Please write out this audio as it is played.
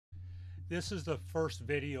This is the first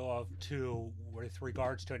video of two with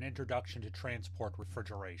regards to an introduction to transport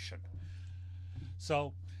refrigeration.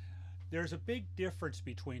 So there's a big difference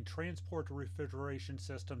between transport refrigeration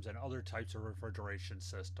systems and other types of refrigeration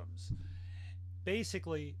systems.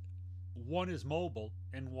 Basically, one is mobile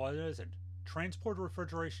and one isn't. Transport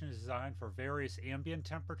refrigeration is designed for various ambient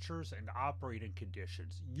temperatures and operating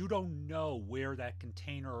conditions. You don't know where that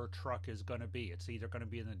container or truck is going to be. It's either going to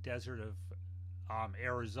be in the desert of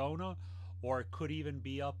Arizona, or it could even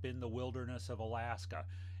be up in the wilderness of Alaska.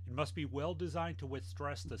 It must be well designed to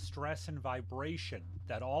withstand the stress and vibration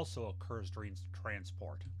that also occurs during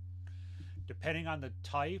transport. Depending on the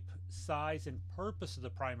type, size, and purpose of the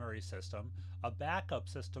primary system, a backup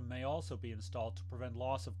system may also be installed to prevent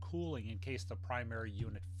loss of cooling in case the primary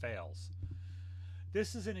unit fails.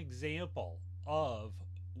 This is an example of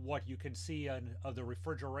what you can see of the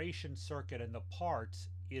refrigeration circuit and the parts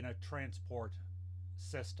in a transport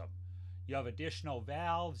system. You have additional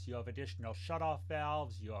valves, you have additional shutoff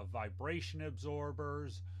valves, you have vibration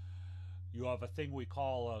absorbers, you have a thing we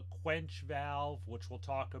call a quench valve, which we'll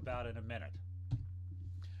talk about in a minute.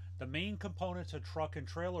 The main components of truck and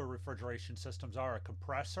trailer refrigeration systems are a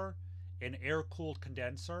compressor, an air-cooled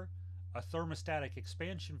condenser, a thermostatic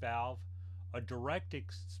expansion valve, a direct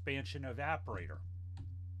expansion evaporator.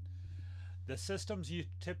 The systems you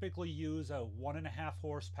typically use a 1.5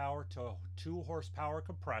 horsepower to 2 horsepower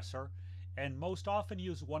compressor, and most often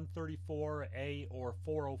use 134A or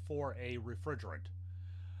 404A refrigerant.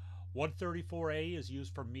 134A is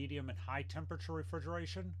used for medium and high temperature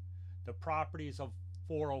refrigeration. The properties of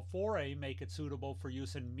 404A make it suitable for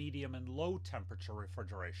use in medium and low temperature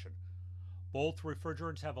refrigeration. Both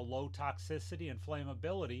refrigerants have a low toxicity and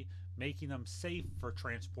flammability, making them safe for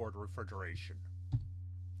transport refrigeration.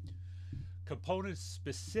 Components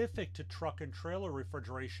specific to truck and trailer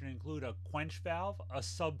refrigeration include a quench valve, a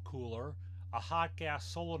subcooler, a hot gas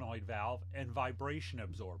solenoid valve, and vibration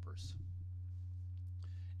absorbers.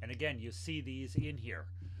 And again, you see these in here.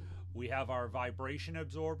 We have our vibration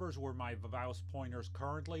absorbers, where my mouse pointer is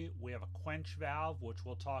currently. We have a quench valve, which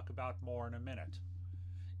we'll talk about more in a minute.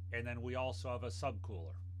 And then we also have a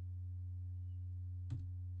subcooler.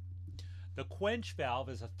 The quench valve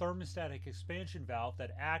is a thermostatic expansion valve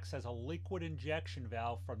that acts as a liquid injection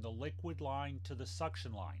valve from the liquid line to the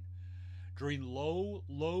suction line. During low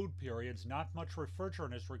load periods, not much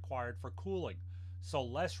refrigerant is required for cooling, so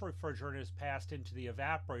less refrigerant is passed into the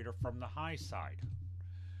evaporator from the high side.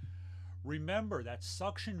 Remember that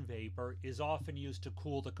suction vapor is often used to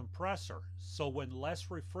cool the compressor, so when less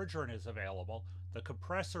refrigerant is available, the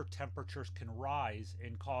compressor temperatures can rise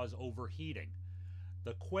and cause overheating.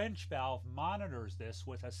 The quench valve monitors this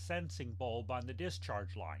with a sensing bulb on the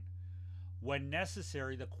discharge line. When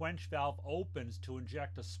necessary, the quench valve opens to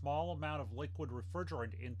inject a small amount of liquid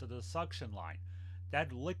refrigerant into the suction line.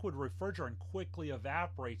 That liquid refrigerant quickly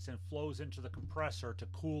evaporates and flows into the compressor to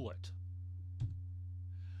cool it.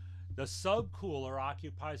 The subcooler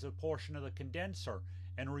occupies a portion of the condenser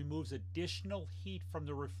and removes additional heat from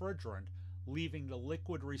the refrigerant, leaving the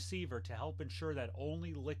liquid receiver to help ensure that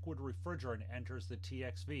only liquid refrigerant enters the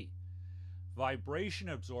TXV. Vibration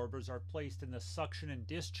absorbers are placed in the suction and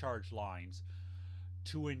discharge lines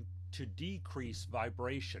to decrease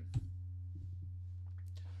vibration.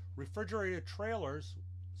 Refrigerated trailers,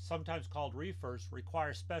 sometimes called reefers,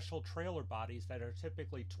 require special trailer bodies that are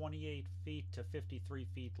typically 28 feet to 53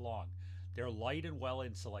 feet long. They're light and well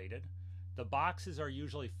insulated. The boxes are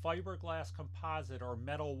usually fiberglass composite or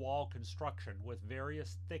metal wall construction with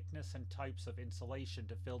various thickness and types of insulation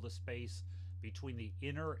to fill the space between the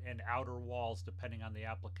inner and outer walls depending on the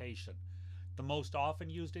application. The most often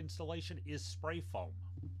used insulation is spray foam.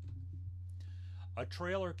 A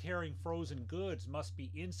trailer carrying frozen goods must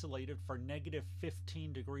be insulated for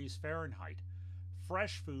 -15 degrees Fahrenheit.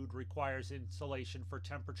 Fresh food requires insulation for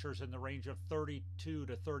temperatures in the range of 32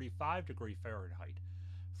 to 35 degrees Fahrenheit.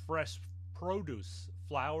 Fresh produce,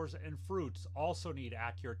 flowers, and fruits also need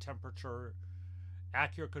accurate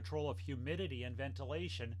control of humidity and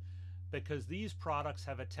ventilation, because these products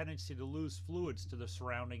have a tendency to lose fluids to the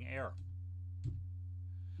surrounding air.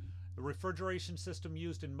 The refrigeration system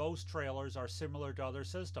used in most trailers are similar to other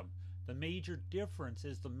systems. The major difference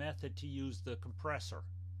is the method to use the compressor,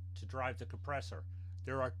 to drive the compressor.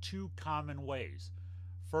 There are two common ways.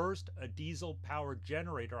 First, a diesel-powered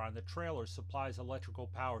generator on the trailer supplies electrical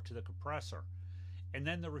power to the compressor, and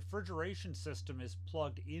then the refrigeration system is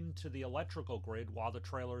plugged into the electrical grid while the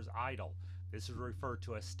trailer is idle. This is referred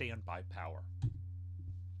to as standby power.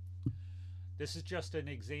 This is just an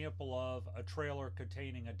example of a trailer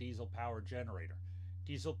containing a diesel-powered generator.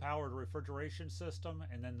 diesel-powered refrigeration system,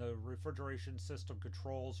 and then the refrigeration system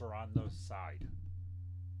controls are on the side.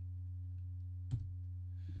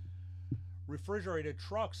 Refrigerated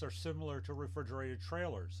trucks are similar to refrigerated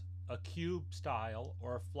trailers. A cube style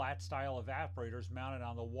or a flat style evaporator is mounted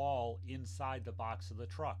on the wall inside the box of the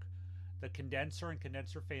truck. The condenser and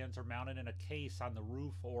condenser fans are mounted in a case on the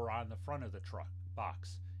roof or on the front of the truck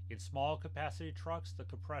box. In small capacity trucks, the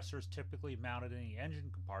compressor is typically mounted in the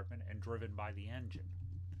engine compartment and driven by the engine.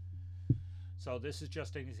 So this is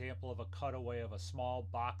just an example of a cutaway of a small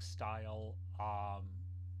box style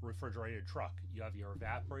refrigerated truck. You have your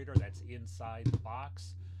evaporator that's inside the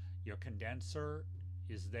box, your condenser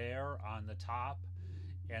is there on the top,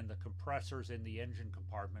 and the compressors in the engine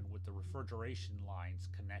compartment with the refrigeration lines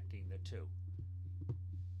connecting the two.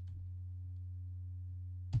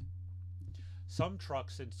 Some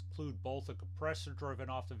trucks include both a compressor driven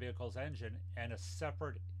off the vehicle's engine and a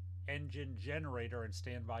separate engine generator and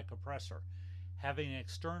standby compressor. Having an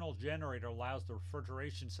external generator allows the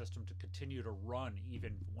refrigeration system to continue to run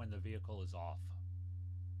even when the vehicle is off.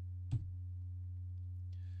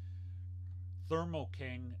 Thermo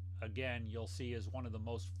King, again, you'll see is one of the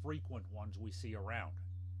most frequent ones we see around.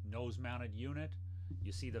 Nose-mounted unit,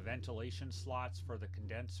 you see the ventilation slots for the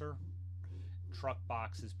condenser. Truck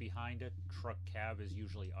box is behind it, truck cab is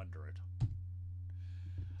usually under it.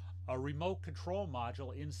 A remote control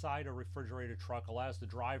module inside a refrigerated truck allows the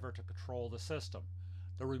driver to control the system.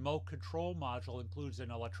 The remote control module includes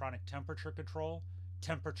an electronic temperature control,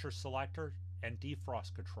 temperature selector, and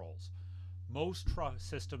defrost controls. Most truck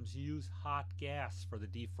systems use hot gas for the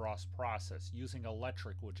defrost process. Using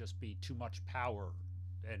electric would just be too much power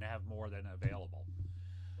and have more than available.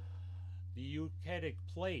 The Eutectic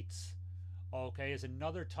plates, is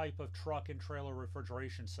another type of truck and trailer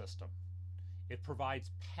refrigeration system. It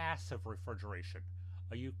provides passive refrigeration.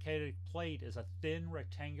 A Eutectic plate is a thin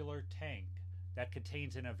rectangular tank that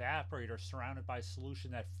contains an evaporator surrounded by a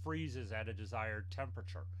solution that freezes at a desired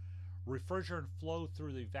temperature. Refrigerant flow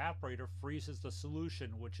through the evaporator freezes the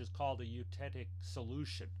solution, which is called a Eutectic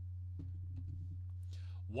solution.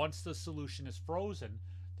 Once the solution is frozen,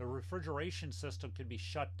 the refrigeration system can be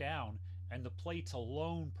shut down and the plates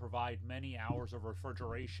alone provide many hours of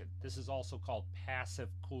refrigeration. This is also called passive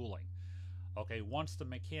cooling. Once the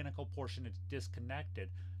mechanical portion is disconnected,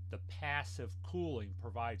 the passive cooling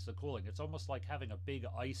provides the cooling. It's almost like having a big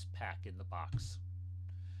ice pack in the box.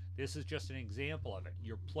 This is just an example of it.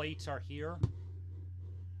 Your plates are here.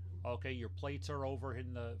 Your plates are over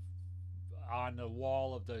on the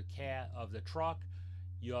wall of the truck.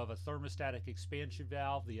 You have a thermostatic expansion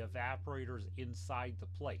valve. The evaporator is inside the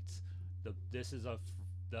plates. The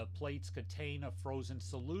plates contain a frozen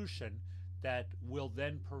solution that will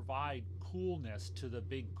then provide coolness to the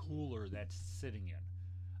big cooler that's sitting in.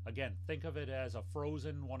 Again, think of it as a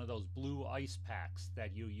frozen, one of those blue ice packs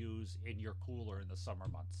that you use in your cooler in the summer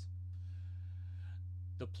months.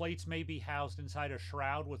 The plates may be housed inside a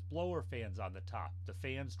shroud with blower fans on the top. The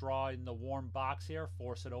fans draw in the warm box air,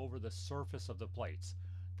 force it over the surface of the plates.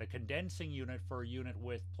 The condensing unit for a unit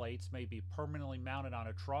with plates may be permanently mounted on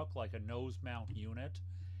a truck like a nose mount unit.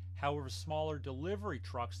 However, smaller delivery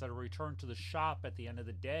trucks that are returned to the shop at the end of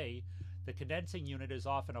the day, the condensing unit is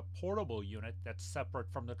often a portable unit that's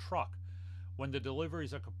separate from the truck. When the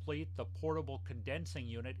deliveries are complete, the portable condensing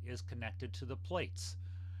unit is connected to the plates.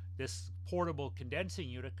 This portable condensing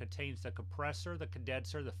unit contains the compressor, the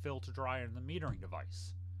condenser, the filter dryer, and the metering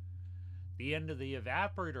device. The end of the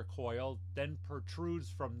evaporator coil then protrudes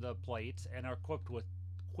from the plates and are equipped with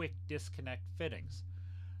quick disconnect fittings.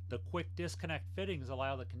 The quick disconnect fittings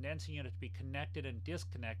allow the condensing unit to be connected and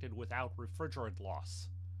disconnected without refrigerant loss.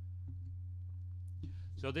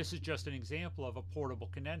 So this is just an example of a portable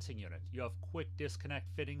condensing unit. You have quick disconnect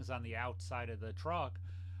fittings on the outside of the truck.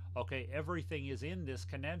 Everything is in this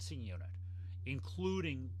condensing unit,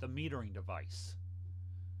 including the metering device.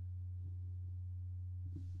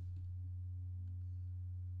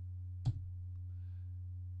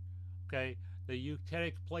 The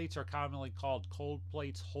Eutectic plates are commonly called cold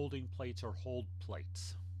plates, holding plates, or hold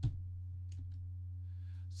plates.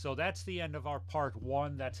 So that's the end of our part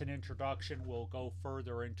 1. That's an introduction. We'll go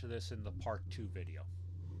further into this in the part 2 video.